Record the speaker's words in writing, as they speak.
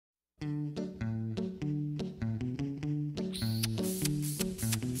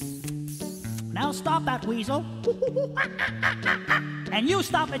Well, stop that, Weasel. And you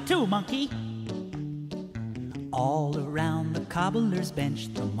stop it too, monkey. All around the cobbler's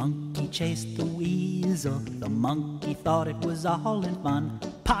bench, the monkey chased the weasel. The monkey thought it was all in fun.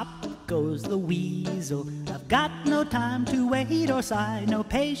 Pop goes the weasel. I've got no time to wait or sigh, no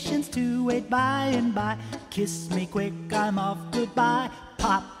patience to wait by and by. Kiss me quick, I'm off, goodbye.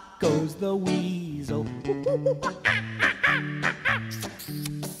 Pop goes the weasel.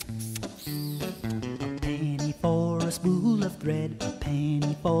 A penny for a spool of thread, a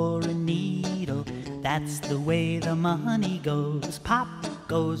penny for a needle. That's the way the money goes. Pop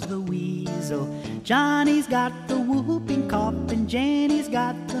goes the weasel. Johnny's got the whooping cough and Jenny's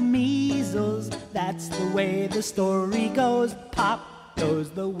got the measles. That's the way the story goes. Pop goes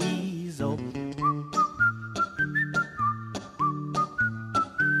the weasel.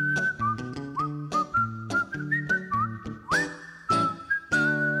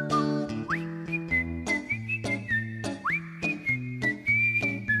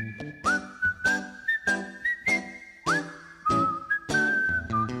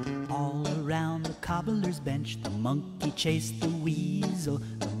 Cobbler's bench, the monkey chased the weasel.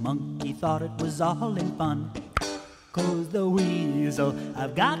 The monkey thought it was all in fun. Goes the weasel.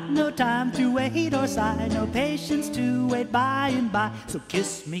 I've got no time to wait or sigh, no patience to wait by and by. So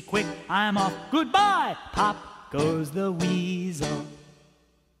kiss me quick, I'm off, goodbye. Pop goes the weasel.